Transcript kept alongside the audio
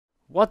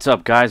What's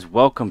up, guys?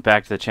 Welcome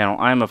back to the channel.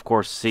 I'm of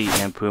course C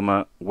and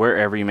Puma,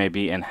 wherever you may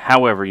be and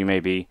however you may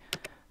be.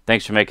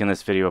 Thanks for making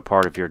this video a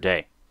part of your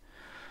day.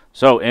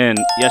 So in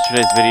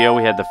yesterday's video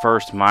we had the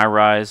first My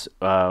Rise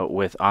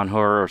with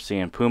Anhur or C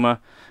and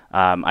Puma.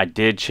 I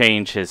did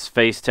change his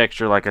face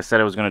texture like I said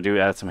I was going to do,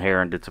 add some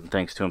hair and did some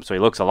things to him, so he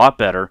looks a lot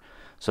better.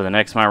 So the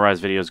next My Rise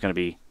video is going to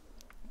be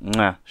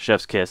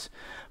chef's kiss.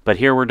 But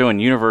here we're doing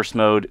Universe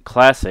Mode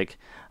Classic.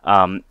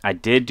 I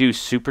did do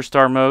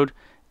Superstar Mode,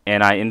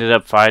 and I ended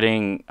up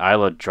fighting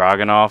Ilya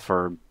Dragunov,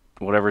 or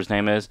whatever his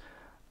name is,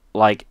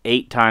 like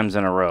 8 times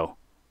in a row.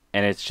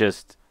 And it's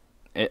just,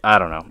 I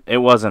don't know. It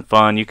wasn't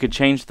fun. You could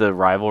change the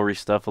rivalry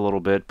stuff a little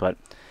bit, but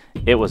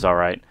it was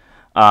alright.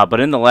 But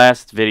in the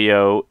last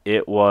video,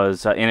 it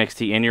was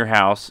NXT In Your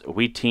House.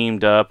 We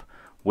teamed up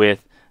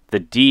with the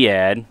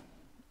Diad,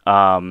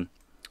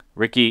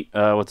 Ricky,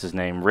 what's his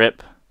name?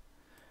 Rip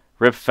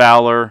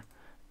Fowler,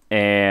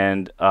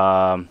 and,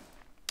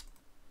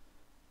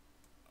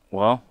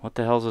 well, what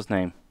the hell's his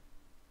name?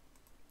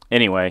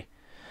 Anyway,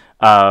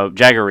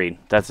 Jagger Reed.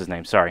 That's his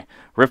name, sorry.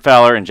 Rip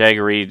Fowler and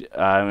Jagger Reed,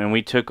 and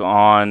we took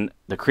on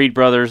the Creed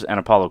brothers and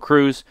Apollo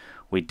Crews.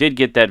 We did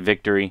get that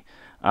victory,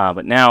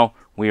 but now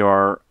we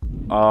are,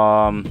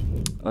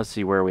 let's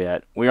see, where are we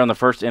at? We are on the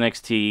first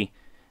NXT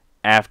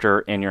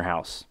after In Your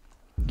House.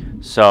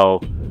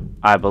 So,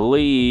 I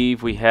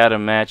believe we had a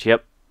match,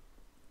 yep,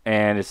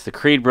 and it's the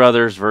Creed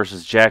brothers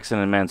versus Jackson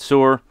and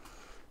Mansoor.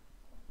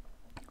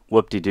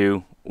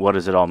 Whoop-de-doo. What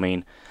does it all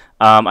mean?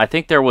 I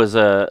think there was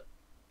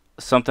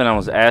something I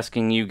was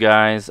asking you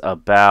guys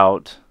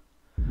about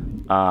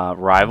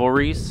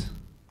rivalries.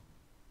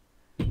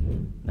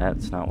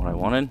 That's not what I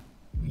wanted.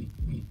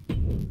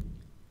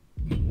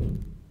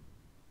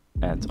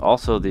 That's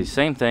also the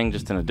same thing,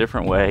 just in a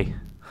different way.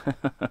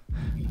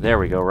 There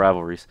we go,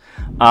 rivalries.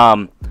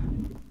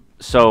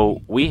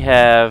 So we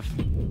have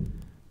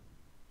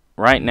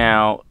right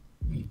now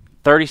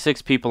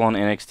 36 people on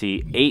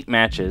NXT, 8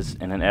 matches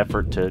in an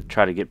effort to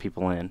try to get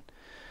people in.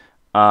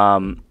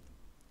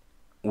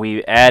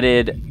 We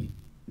added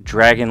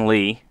Dragon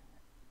Lee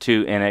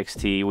to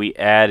NXT. We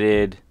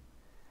added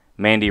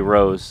Mandy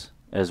Rose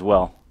as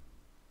well.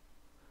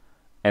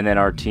 And then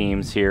our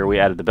teams here, we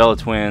added the Bella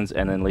Twins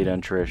and then Lita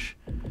and Trish.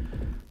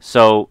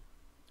 So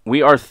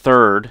we are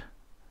third.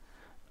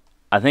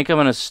 I think I'm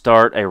going to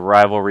start a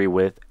rivalry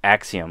with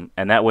Axiom,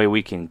 and that way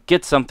we can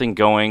get something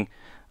going.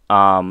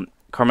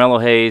 Carmelo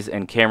Hayes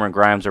and Cameron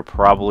Grimes are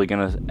probably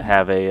going to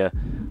have a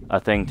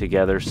thing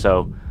together.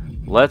 So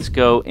let's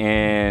go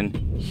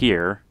in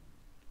here.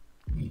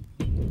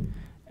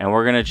 And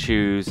we're going to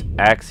choose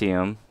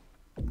Axiom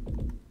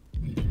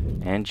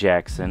and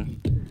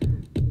Jackson.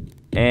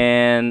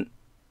 And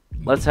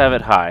let's have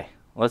it high.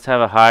 Let's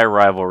have a high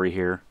rivalry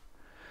here.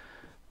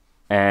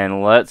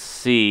 And let's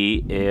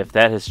see if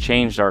that has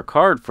changed our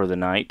card for the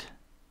night.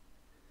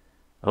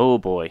 Oh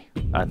boy,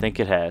 I think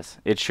it has.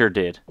 It sure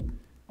did.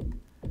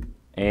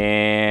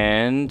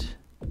 And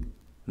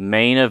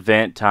main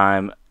event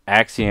time,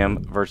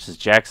 Axiom versus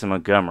Jackson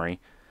Montgomery.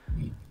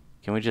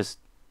 Can we just...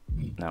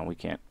 No, we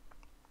can't.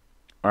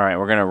 Alright,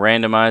 we're going to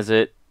randomize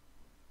it.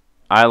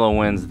 Isla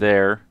wins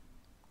there.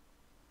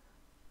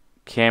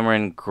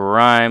 Cameron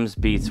Grimes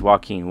beats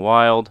Joaquin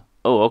Wilde.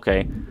 Oh,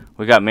 okay.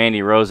 We got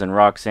Mandy Rose and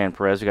Roxanne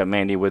Perez. We got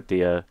Mandy with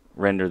the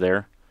render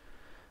there.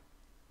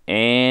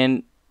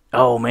 And...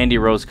 oh, Mandy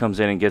Rose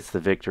comes in and gets the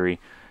victory.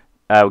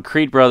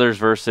 Creed Brothers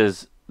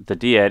versus the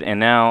Diad, and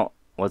now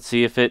let's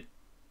see if it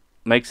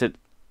makes it.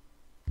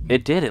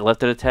 It did. It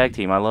left it a tag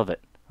team. I love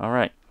it. All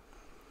right.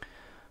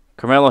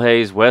 Carmelo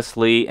Hayes, Wes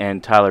Lee,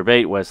 and Tyler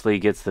Bate. Wes Lee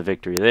gets the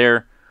victory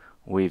there.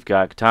 We've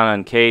got Katana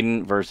and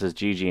Caden versus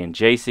Gigi and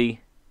JC.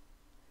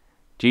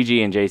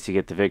 Gigi and JC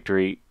get the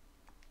victory.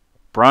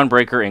 Braun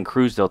Breaker and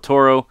Cruz del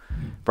Toro.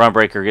 Braun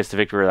Breaker gets the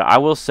victory. I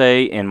will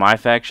say, in my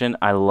faction,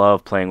 I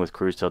love playing with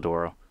Cruz del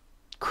Toro.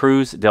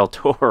 Cruz del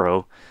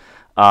Toro.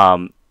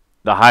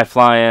 The high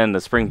fly-in, the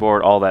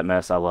springboard, all that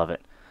mess. I love it.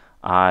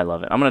 I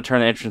love it. I'm going to turn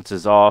the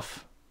entrances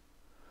off.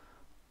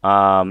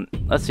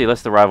 Let's see.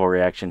 Let's the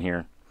rivalry action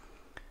here.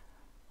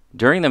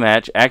 During the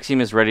match,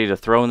 Axiom is ready to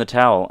throw in the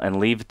towel and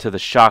leave to the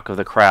shock of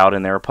the crowd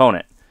and their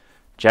opponent.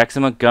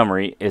 Jackson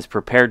Montgomery is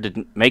prepared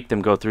to make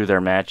them go through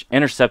their match,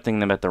 intercepting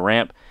them at the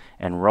ramp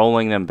and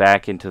rolling them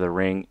back into the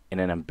ring in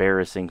an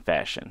embarrassing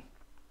fashion.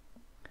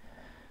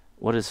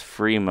 What is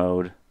free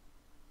mode?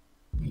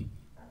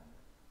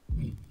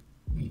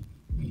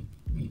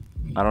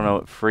 I don't know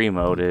what free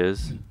mode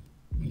is.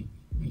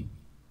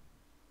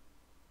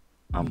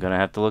 I'm going to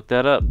have to look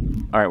that up.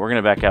 Alright, we're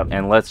going to back out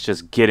and let's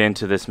just get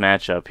into this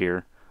matchup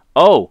here.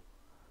 Oh!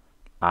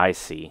 I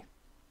see.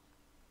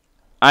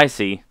 I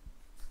see.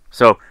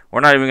 So,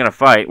 we're not even going to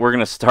fight. We're going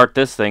to start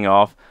this thing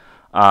off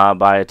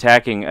by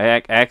attacking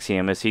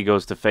Axiom as he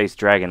goes to face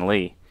Dragon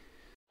Lee.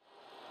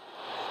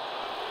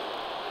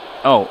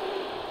 Oh.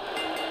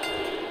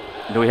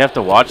 Do we have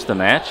to watch the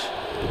match?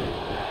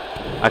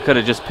 I could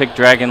have just picked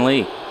Dragon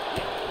Lee.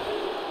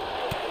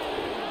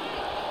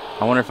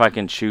 I wonder if I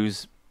can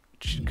choose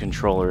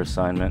controller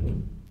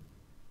assignment.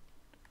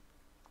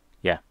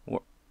 Yeah.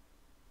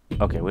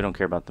 Okay, we don't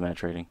care about the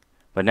match rating.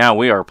 But now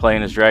we are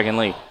playing as Dragon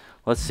Lee.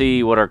 Let's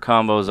see what our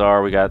combos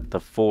are. We got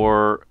the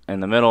 4 in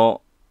the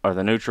middle, or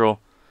the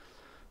neutral.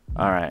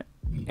 Alright.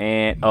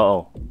 And,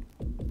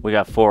 we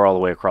got 4 all the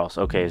way across.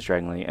 Okay, it's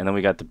Dragon Lee. And then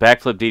we got the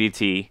backflip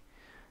DDT,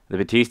 the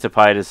Batista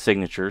Paida's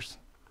signatures,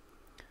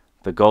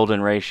 the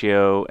golden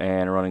ratio,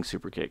 and a running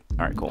super kick.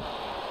 Alright, cool.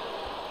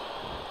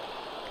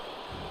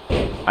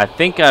 I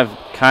think I've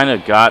kind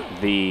of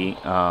got the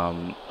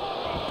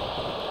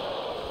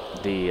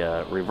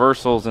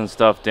reversals and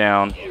stuff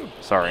down.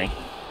 Sorry.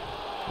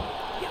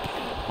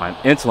 My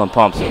insulin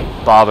pump's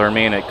bothering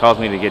me, and it caused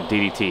me to get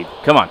DDT'd.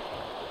 Come on.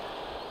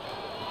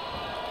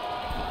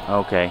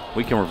 Okay,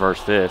 we can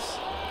reverse this.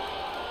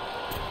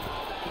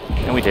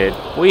 And we did.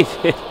 We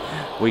did.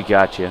 We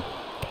got you.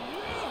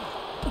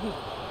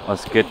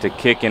 Let's get to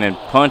kicking and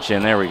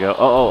punching. There we go.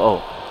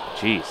 Oh.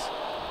 Jeez.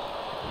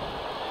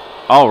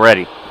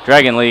 Already.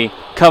 Dragon Lee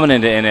coming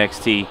into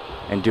NXT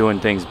and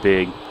doing things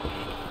big.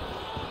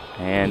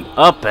 And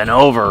up and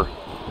over.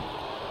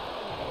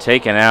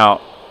 Taking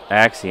out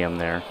Axiom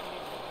there.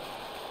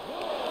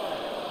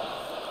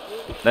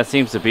 That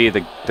seems to be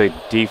the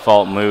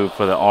default move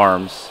for the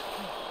arms.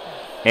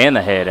 And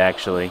the head,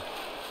 actually.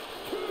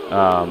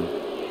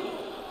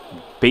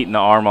 Beating the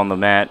arm on the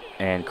mat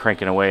and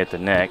cranking away at the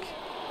neck.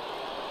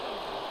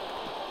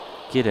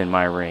 Get in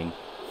my ring.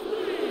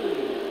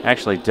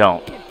 Actually,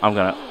 don't. I'm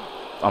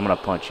gonna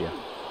punch you.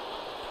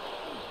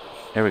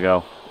 There we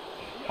go.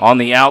 On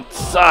the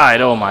outside.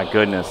 Oh my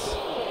goodness.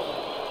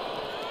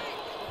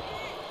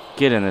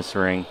 Get in this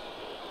ring.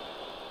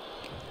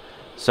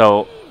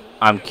 So,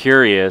 I'm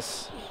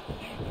curious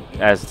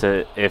as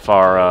to if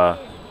our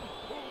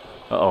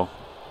uh-oh.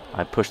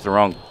 I pushed the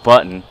wrong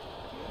button.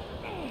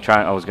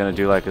 I was gonna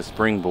do like a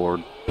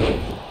springboard.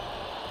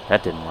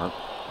 That didn't work.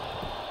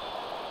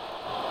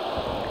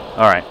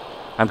 Alright.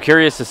 I'm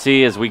curious to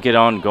see as we get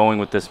on going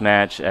with this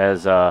match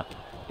as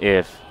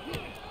if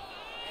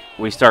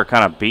we start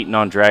kind of beating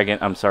on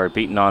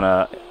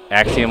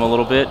Axiom a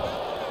little bit,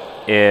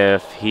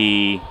 if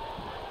he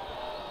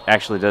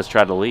actually does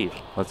try to leave.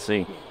 Let's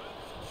see.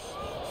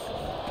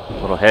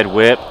 Little head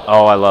whip.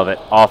 Oh, I love it.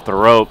 Off the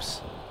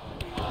ropes.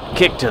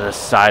 Kick to the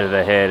side of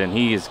the head, and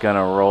he is going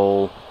to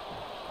roll.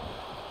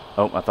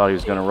 Oh, I thought he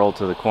was going to roll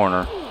to the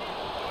corner.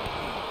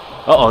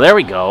 Uh-oh, there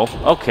we go.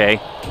 Okay.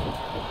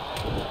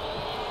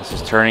 This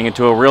is turning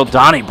into a real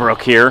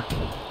Donnybrook here.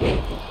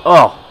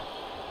 Oh.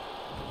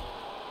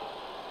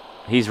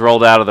 He's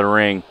rolled out of the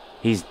ring.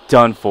 He's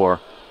done for.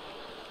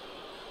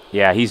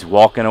 Yeah, he's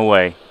walking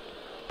away.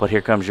 But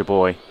here comes your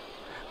boy.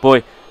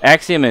 Boy,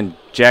 Axiom and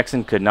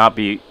Jackson could not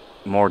be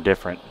more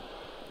different.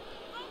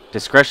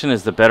 Discretion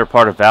is the better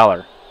part of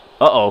valor.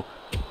 Uh-oh.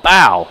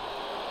 Bow.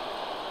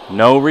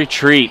 No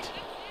retreat.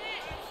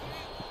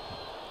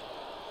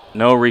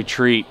 No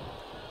retreat.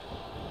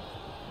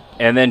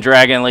 And then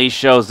Dragon Lee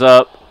shows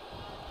up.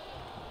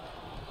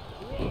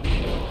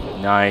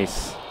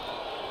 Nice.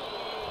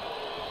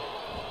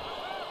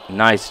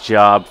 Nice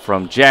job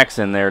from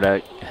Jackson there to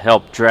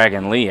help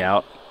Dragon Lee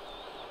out.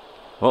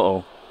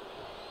 Uh-oh.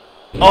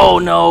 Oh,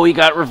 no, he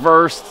got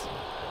reversed.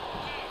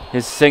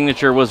 His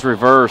signature was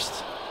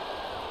reversed.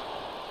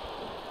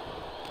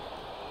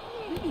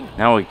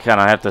 Now we kind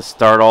of have to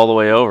start all the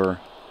way over.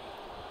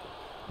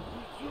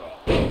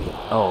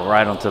 Oh,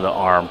 right onto the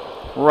arm.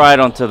 Right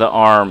onto the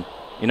arm.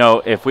 You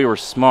know, if we were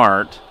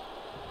smart,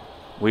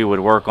 we would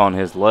work on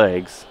his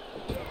legs.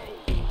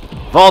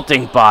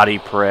 Vaulting body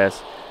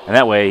press. And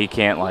that way he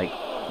can't, like,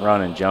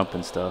 run and jump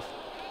and stuff.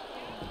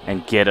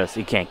 And get us.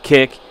 He can't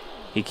kick.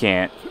 He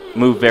can't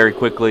move very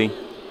quickly.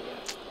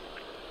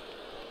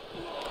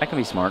 I can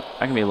be smart.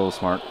 I can be a little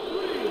smart.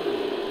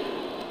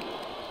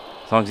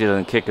 As long as he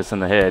doesn't kick us in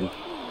the head.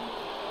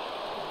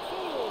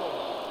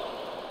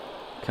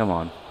 Come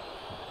on.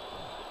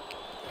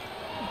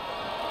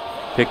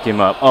 Pick him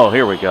up. Oh,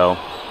 here we go.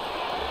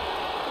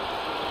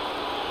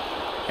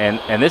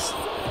 And this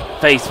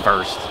face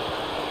first.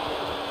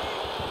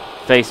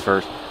 Face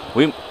first.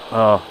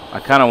 I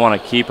kind of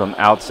want to keep him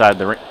outside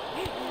the ring.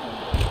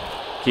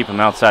 Keep him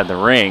outside the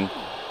ring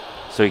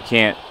so he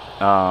can't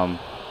oh,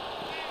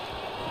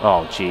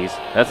 jeez.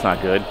 That's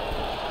not good.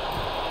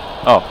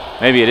 Oh,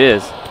 maybe it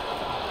is.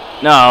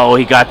 No,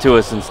 he got to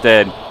us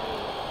instead.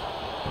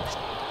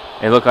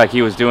 It looked like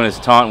he was doing his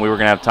taunt and we were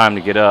going to have time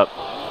to get up.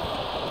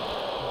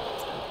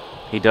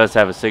 He does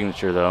have a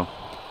signature, though.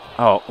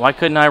 Oh, why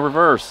couldn't I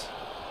reverse?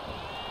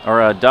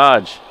 Or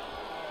dodge?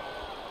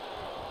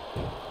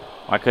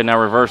 Why couldn't I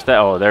reverse that?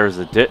 Oh, there's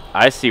a dip.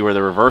 I see where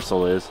the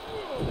reversal is.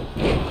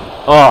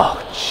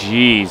 Oh,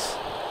 jeez.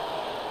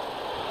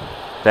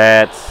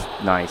 That's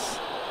nice.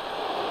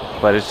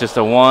 But it's just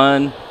a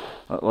one.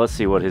 Let's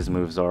see what his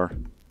moves are.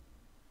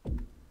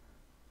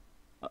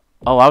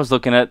 Oh, I was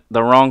looking at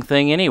the wrong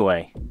thing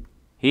anyway.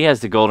 He has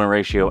the golden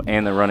ratio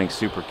and the running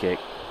super kick.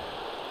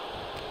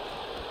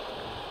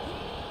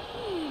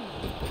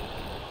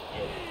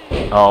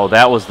 Oh,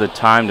 that was the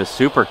time to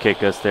super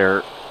kick us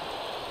there.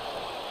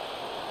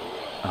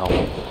 Oh,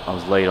 I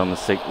was late on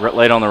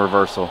the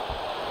reversal.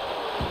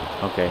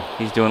 Okay,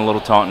 he's doing a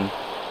little taunting.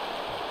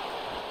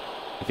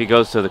 he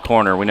goes to the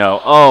corner, we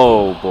know.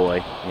 Oh, boy.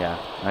 Yeah,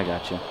 I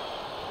got you.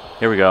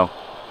 Here we go.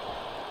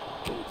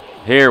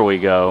 Here we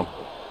go.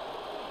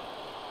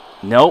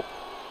 Nope.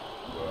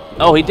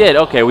 Oh, he did.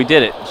 Okay, we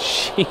did it.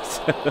 Jeez.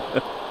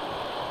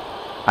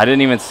 I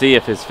didn't even see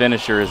if his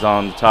finisher is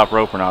on the top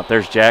rope or not.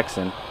 There's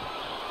Jackson.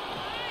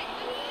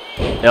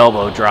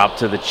 Elbow drop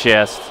to the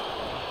chest.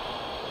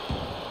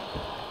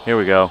 Here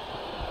we go.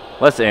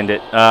 Let's end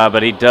it.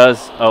 But he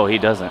does. Oh, he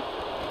doesn't.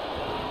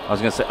 I was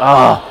going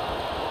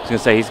to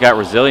say, he's got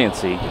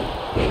resiliency.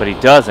 But he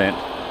doesn't.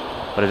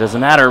 But it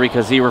doesn't matter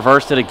because he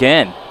reversed it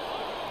again.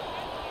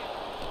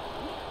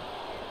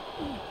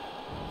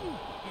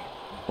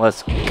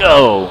 Let's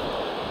go.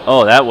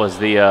 Oh, that was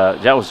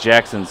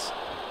Jackson's.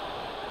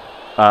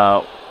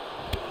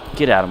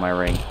 Get out of my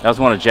ring. That was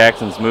one of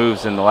Jackson's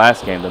moves in the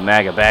last game. The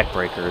MAGA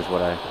backbreaker is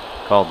what I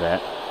called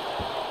that.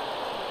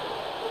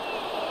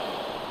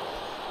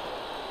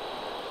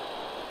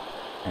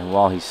 And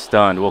while he's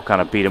stunned, we'll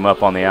kind of beat him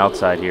up on the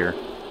outside here.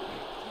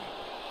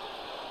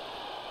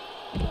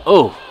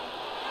 Oh!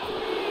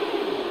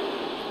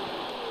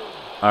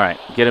 Alright,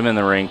 get him in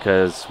the ring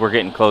because we're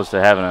getting close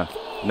to having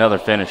another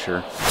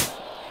finisher.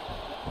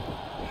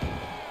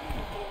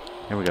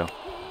 Here we go.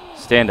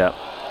 Stand up.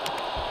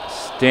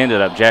 Stand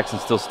it up.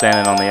 Jackson's still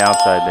standing on the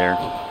outside there.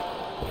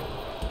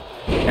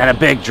 And a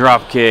big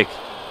drop kick.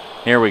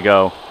 Here we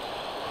go.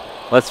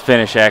 Let's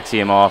finish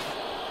Axiom off.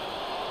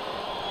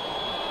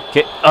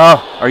 Okay.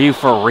 Oh, are you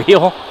for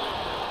real?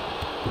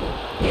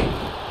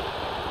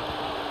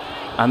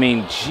 I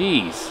mean,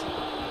 jeez.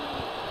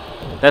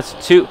 That's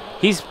two.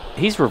 He's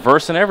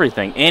reversing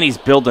everything, and he's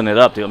building it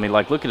up, dude. I mean,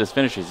 like, look at his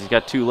finishes. He's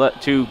got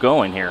two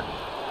going here.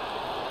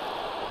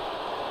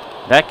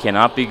 That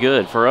cannot be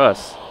good for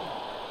us.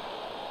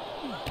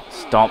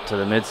 Stomp to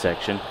the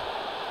midsection.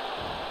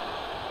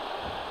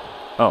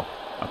 Oh,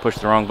 I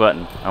pushed the wrong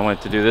button. I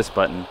wanted to do this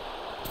button.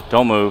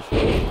 Don't move.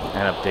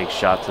 And a big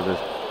shot to the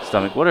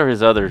stomach. What are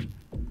his other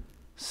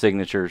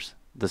signatures?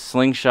 The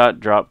slingshot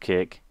drop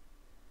kick.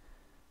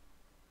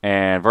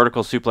 And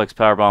vertical suplex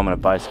powerbomb and a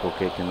bicycle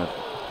kick in the...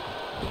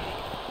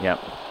 Yep.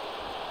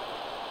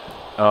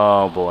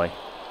 Oh, boy.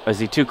 Is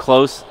he too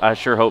close? I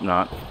sure hope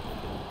not.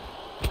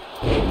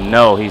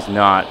 No, he's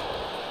not.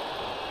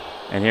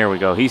 And here we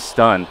go. He's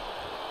stunned.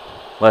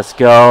 Let's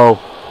go.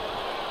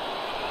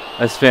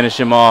 Let's finish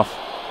him off.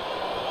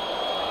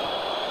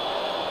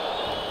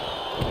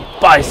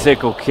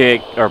 Bicycle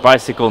kick, or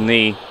bicycle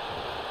knee.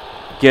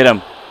 Get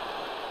him.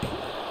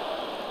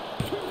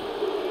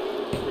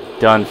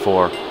 Done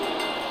for.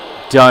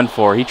 Done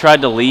for. He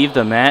tried to leave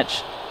the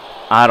match.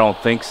 I don't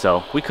think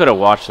so. We could have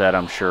watched that,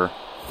 I'm sure.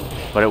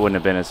 But it wouldn't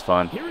have been as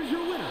fun.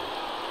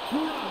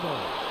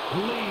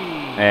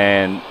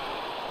 And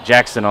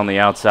Jackson on the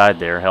outside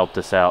there helped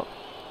us out.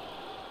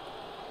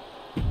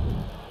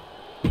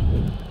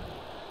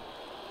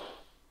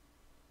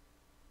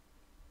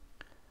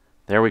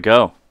 There we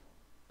go.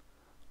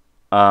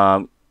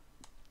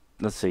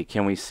 Let's see.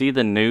 Can we see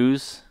the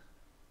news?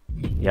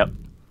 Yep.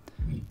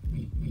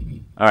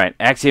 Alright.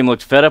 Axiom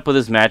looked fed up with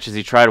his match as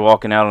he tried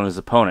walking out on his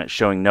opponent,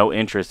 showing no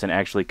interest in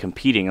actually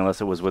competing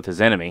unless it was with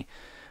his enemy.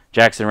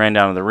 Jackson ran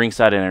down to the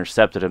ringside and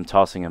intercepted him,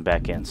 tossing him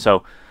back in.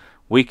 So,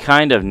 we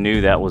kind of knew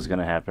that was going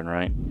to happen,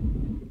 right?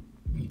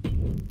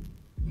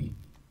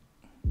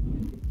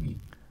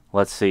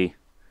 Let's see.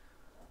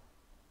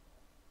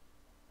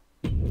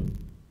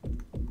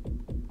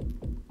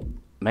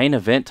 Main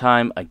event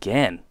time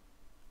again.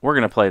 We're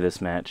going to play this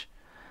match.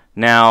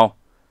 Now,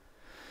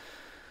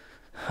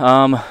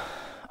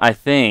 I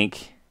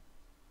think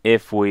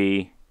if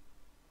we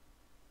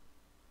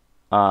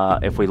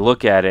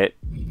look at it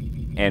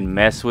and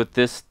mess with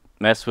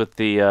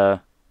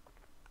the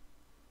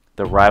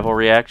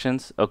rivalry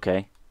actions,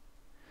 okay.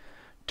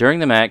 During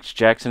the match,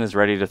 Jackson is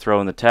ready to throw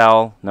in the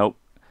towel. Nope.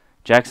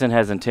 Jackson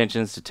has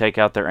intentions to take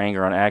out their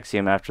anger on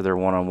Axiom after their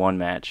one-on-one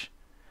match.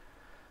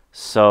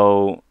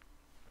 So,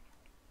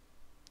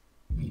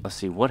 let's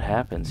see, what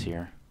happens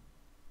here?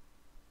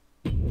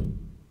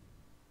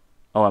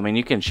 Oh, I mean,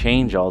 you can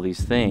change all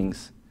these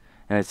things.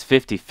 And it's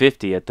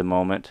 50-50 at the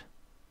moment.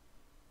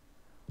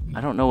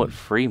 I don't know what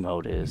free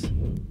mode is.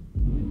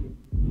 I'm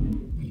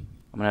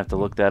going to have to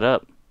look that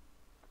up.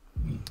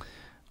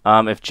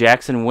 If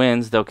Jackson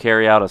wins, they'll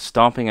carry out a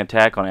stomping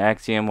attack on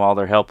Axiom while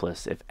they're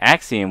helpless. If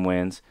Axiom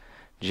wins,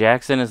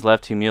 Jackson is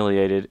left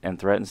humiliated and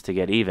threatens to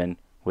get even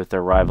with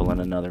their rival in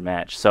another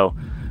match. So,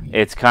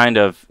 it's kind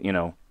of, you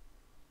know,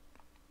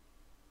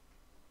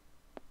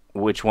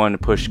 which one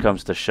push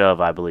comes to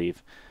shove, I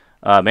believe.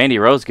 Mandy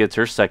Rose gets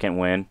her second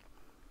win.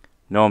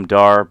 Noam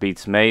Dar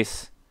beats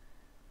Mace.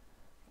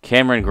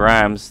 Cameron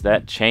Grimes,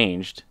 that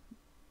changed.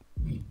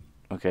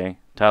 Okay,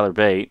 Tyler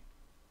Bate.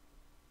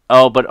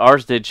 Oh, but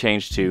ours did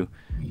change too.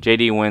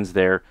 JD wins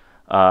there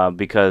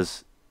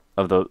because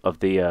of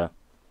the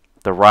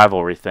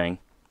rivalry thing.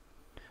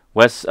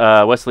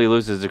 Wesley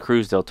loses to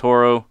Cruz del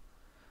Toro.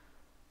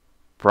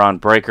 Braun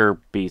Breaker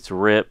beats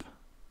Rip.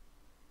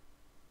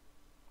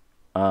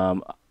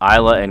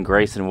 Isla and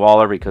Grayson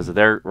Waller because of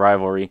their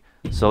rivalry.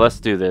 So let's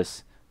do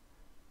this.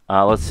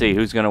 Let's see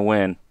who's going to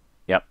win.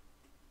 Yep.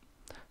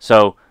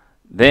 So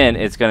then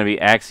it's going to be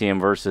Axiom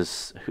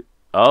versus...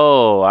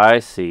 Oh, I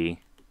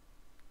see.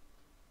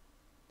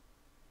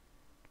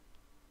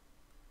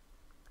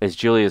 Is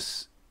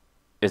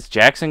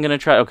Jackson going to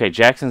try? Okay,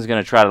 Jackson's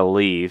going to try to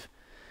leave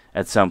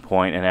at some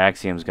point, and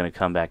Axiom's going to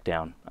come back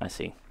down. I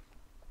see.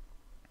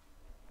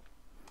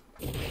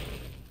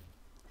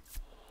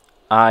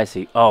 I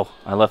see. Oh,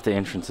 I left the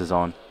entrances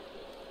on.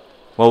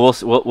 Well,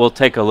 we'll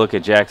take a look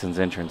at Jackson's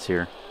entrance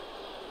here.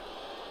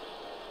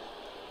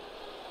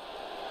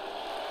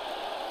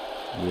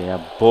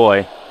 Yeah,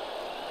 boy.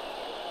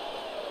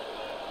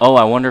 Oh,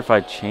 I wonder if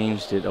I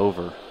changed it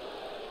over.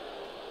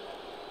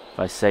 If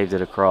I saved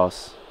it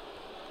across.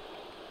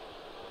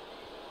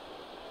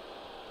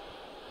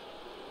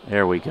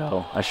 There we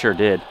go. I sure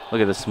did.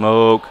 Look at the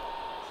smoke.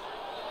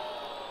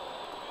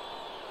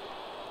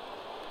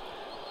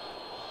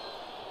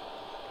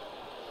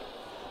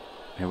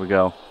 Here we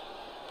go.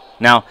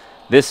 Now,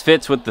 this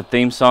fits with the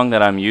theme song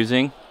that I'm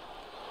using.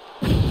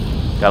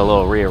 Got a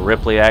little Rhea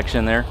Ripley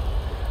action there.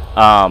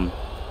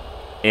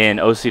 In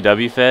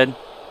OCW Fed,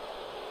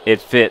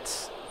 it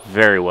fits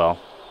very well.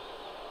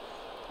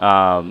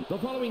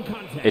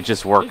 It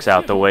just works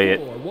out the way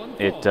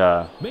it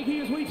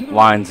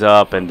lines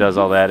up and does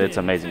all that. It's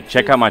amazing.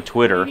 Check out my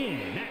Twitter.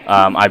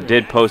 I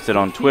did post it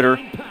on Twitter,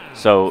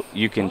 so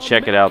you can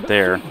check it out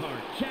there.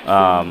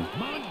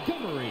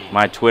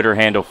 My Twitter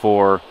handle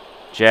for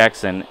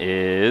Jackson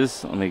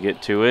is, let me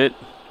get to it.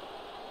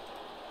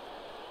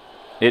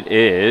 It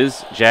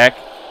is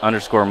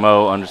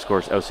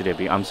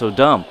Jack_Mo_OCW. I'm so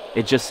dumb.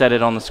 It just said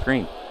it on the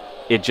screen.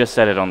 It just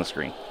said it on the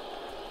screen.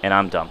 And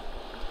I'm dumb.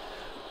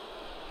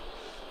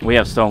 We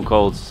have Stone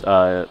Cold's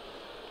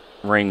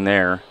ring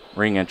there.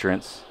 Ring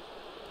entrance.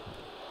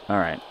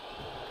 Alright.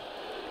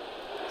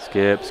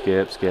 Skip.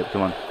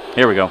 Come on.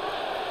 Here we go.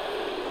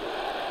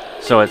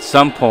 So at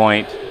some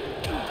point,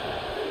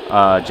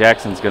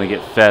 Jackson's going to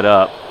get fed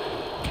up.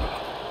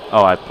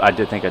 Oh, I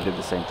did think I did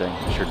the same thing.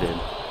 I sure did.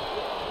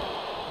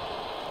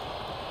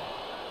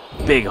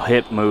 Big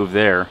hip move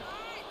there.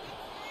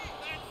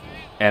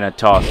 And a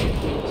toss.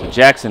 So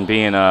Jackson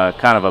being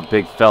kind of a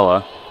big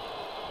fella.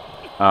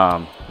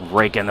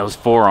 Raking those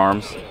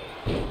forearms.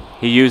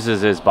 He uses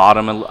his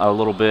bottom a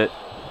little bit.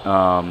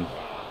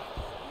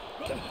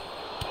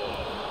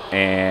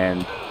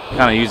 And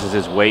kind of uses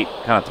his weight.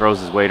 Kind of throws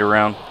his weight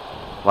around.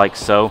 Like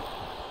so.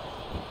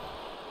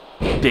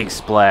 Big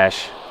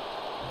splash.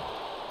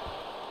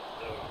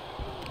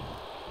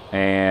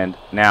 And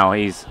now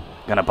he's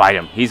going to bite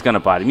him. He's going to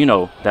bite him. You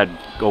know, that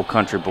old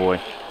country boy.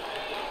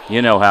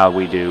 You know how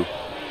we do.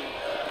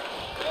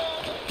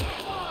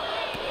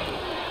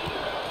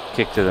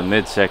 Kick to the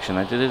midsection.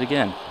 I did it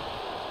again.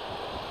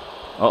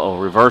 Uh-oh,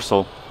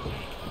 reversal.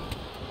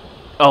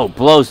 Oh,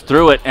 blows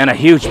through it and a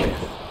huge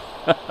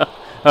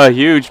a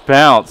huge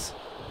bounce.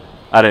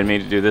 I didn't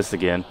mean to do this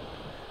again.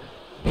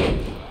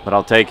 But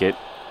I'll take it.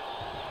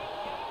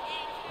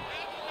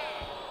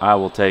 I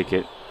will take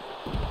it.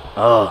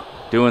 Ugh.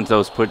 Doing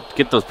those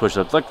get those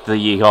push-ups. Look at the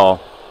yeehaw.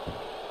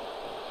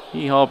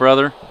 Yeehaw,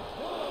 brother.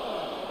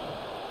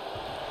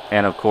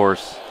 And of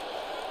course,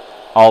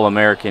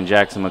 All-American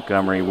Jackson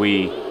Montgomery,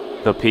 we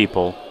the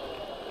people.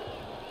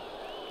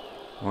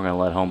 We're gonna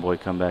let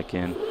homeboy come back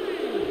in.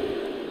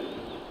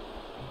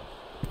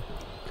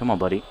 Come on,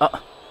 buddy.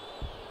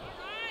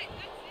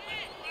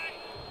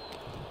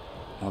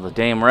 Well, the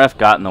damn ref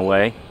got in the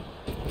way.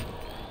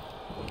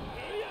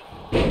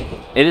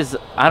 It is,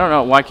 I don't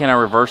know, why can't I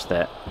reverse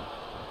that?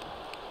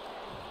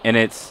 And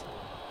it's,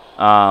 do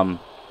I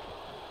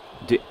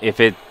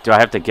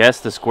have to guess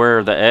the square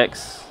or the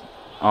X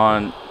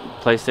on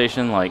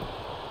PlayStation? Like,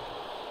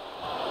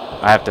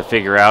 I have to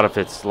figure out if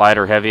it's light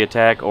or heavy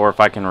attack or if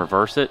I can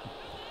reverse it?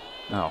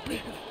 No.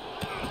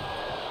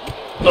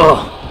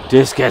 Ugh,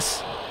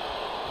 discus.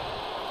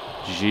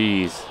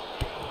 Jeez.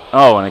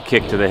 Oh, and a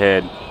kick to the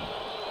head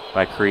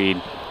by Creed.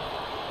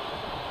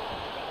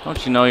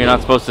 Don't you know you're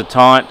not supposed to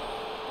taunt?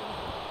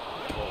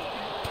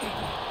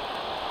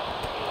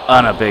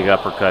 On a big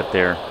uppercut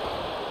there.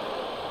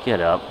 Get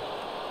up.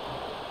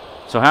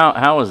 So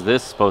how is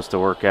this supposed to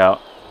work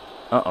out?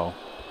 Uh-oh.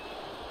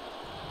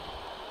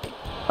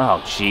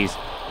 Oh, jeez.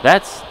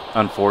 That's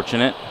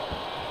unfortunate.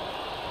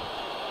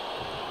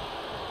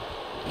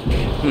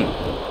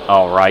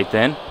 All right,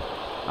 then.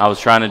 I was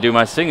trying to do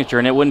my signature,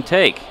 and it wouldn't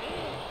take.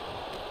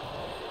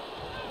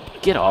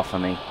 Get off of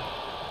me.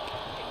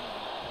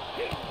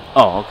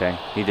 Oh, okay.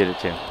 He did it,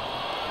 too.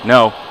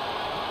 No.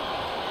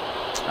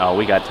 Oh,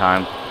 we got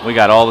time. We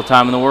got all the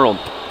time in the world.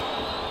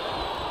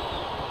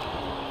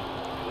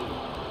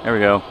 There we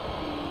go.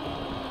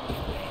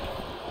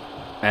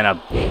 And a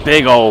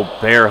big old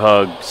bear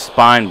hug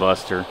spine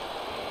buster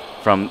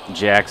from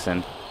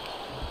Jackson.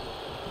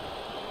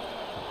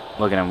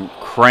 Look at him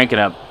cranking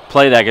up.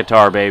 Play that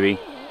guitar, baby.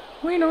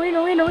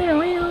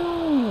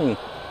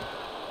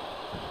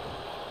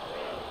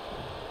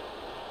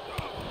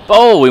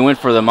 Oh, we went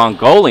for the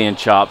Mongolian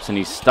chops and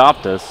he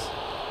stopped us.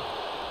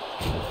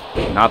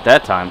 Not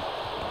that time.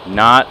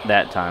 Not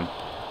that time.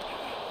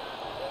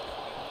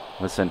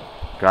 Listen.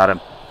 Got him.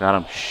 Got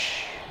him.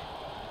 Shh.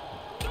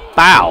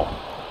 Bow.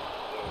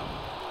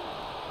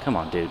 Come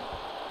on, dude.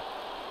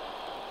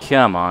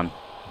 Come on.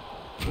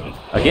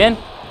 Again?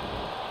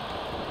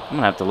 I'm going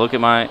to have to look at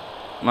my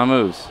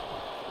moves.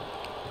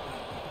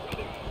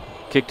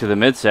 Kick to the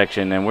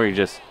midsection, and we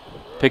just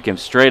pick him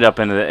straight up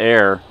into the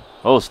air.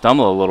 Oh,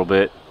 stumble a little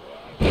bit.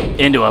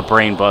 Into a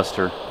brain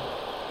buster.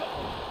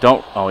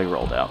 Don't. Oh, he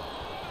rolled out.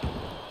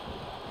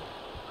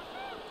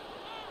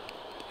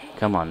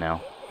 Come on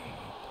now.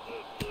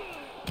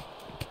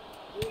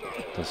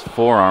 Those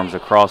forearms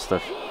across the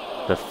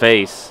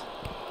face.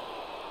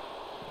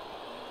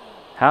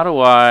 How do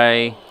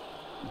I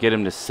get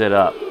him to sit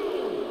up?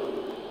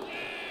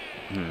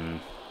 I'm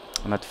going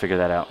to have to figure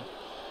that out.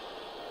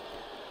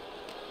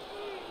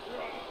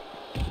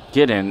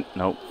 Get in.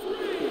 Nope.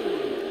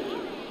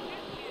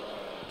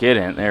 Get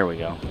in. There we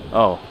go.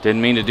 Oh,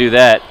 didn't mean to do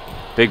that.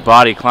 Big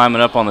body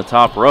climbing up on the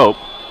top rope.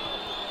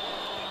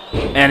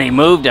 And he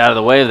moved out of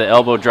the way of the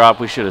elbow drop.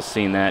 We should have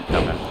seen that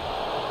coming.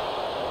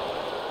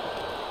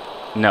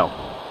 No.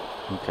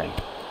 Okay.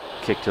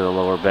 Kick to the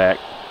lower back.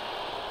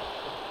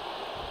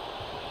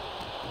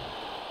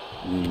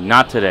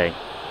 Not today.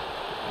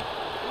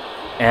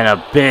 And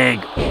a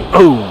big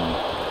boom.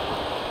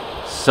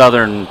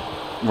 Southern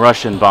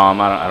Russian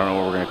bomb. I don't know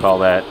what we're going to call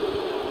that.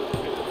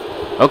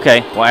 Okay.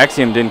 Well,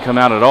 Axiom didn't come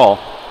out at all.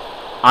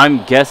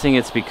 I'm guessing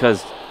it's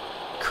because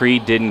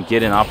Creed didn't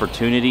get an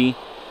opportunity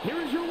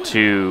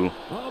to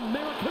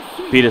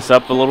beat us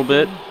up a little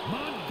bit.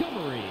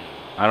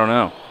 I don't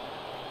know.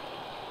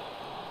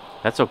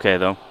 That's okay,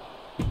 though.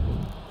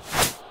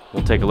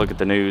 We'll take a look at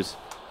the news,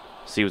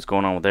 see what's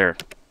going on with there.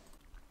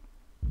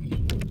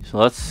 So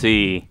let's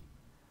see.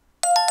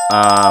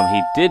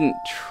 He didn't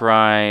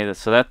try.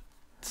 So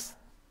that's.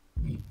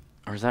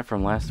 Or is that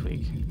from last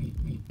week?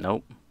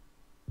 Nope.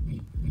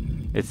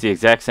 It's the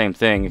exact same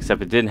thing,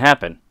 except it didn't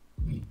happen.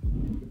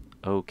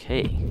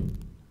 Okay.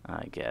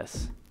 I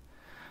guess.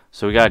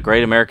 So we got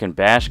Great American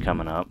Bash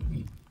coming up.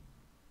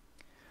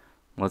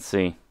 Let's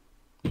see.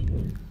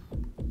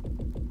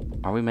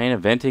 Are we main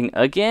eventing?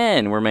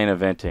 Again, we're main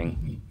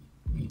eventing.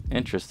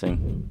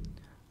 Interesting.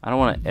 I don't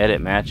want to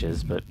edit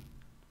matches, but...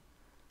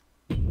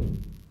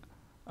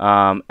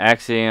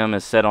 Axiom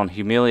is set on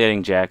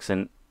humiliating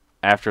Jackson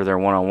after their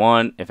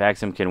one-on-one. If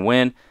Axiom can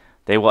win,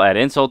 they will add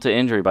insult to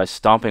injury by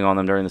stomping on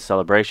them during the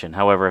celebration.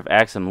 However, if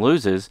Axiom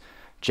loses,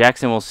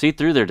 Jackson will see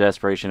through their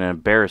desperation and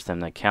embarrass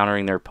them, then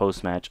countering their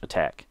post-match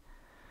attack.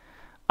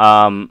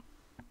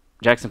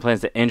 Jackson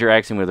plans to injure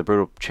Axiom with a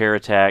brutal chair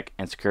attack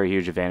and secure a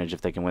huge advantage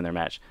if they can win their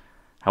match.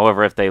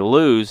 However, if they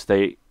lose,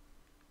 they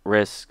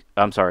risk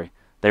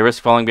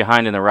falling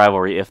behind in the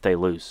rivalry if they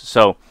lose.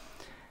 So,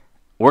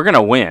 we're going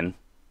to win.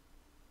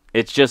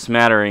 It's just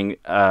mattering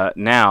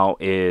now,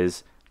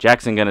 is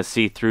Jackson going to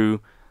see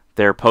through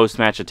their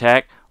post-match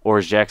attack, or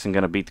is Jackson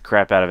going to beat the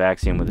crap out of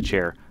Axiom with a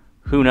chair?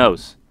 Who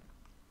knows?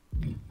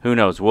 Who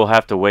knows? We'll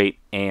have to wait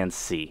and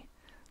see.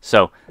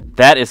 So,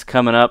 that is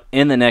coming up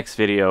in the next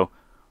video.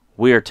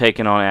 We are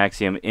taking on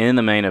Axiom in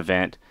the main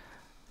event.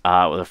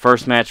 The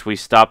first match, we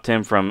stopped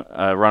him from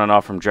running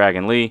off from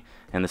Dragon Lee.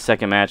 And the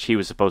second match, he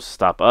was supposed to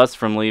stop us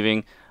from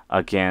leaving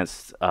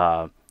against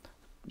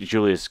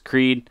Julius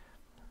Creed.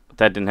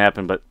 That didn't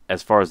happen, but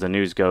as far as the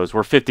news goes,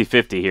 we're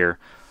 50-50 here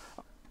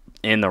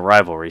in the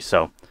rivalry.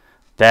 So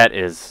that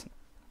is,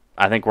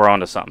 I think we're on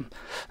to something.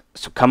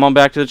 So come on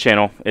back to the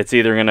channel. It's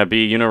either going to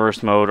be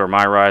Universe Mode or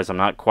My Rise. I'm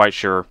not quite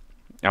sure.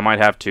 I might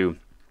have to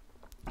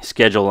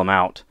schedule them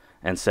out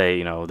and say,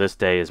 you know, this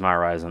day is My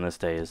Rise and this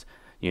day is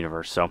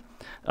Universe. So,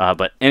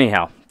 but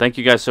anyhow, thank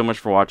you guys so much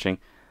for watching.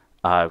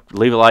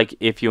 Leave a like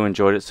if you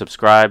enjoyed it.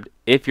 Subscribe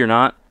if you're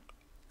not.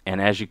 And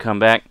as you come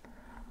back,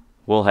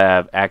 we'll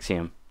have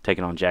Axiom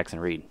taking on Jackson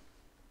Reed.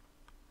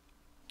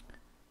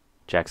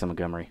 Jackson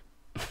Montgomery.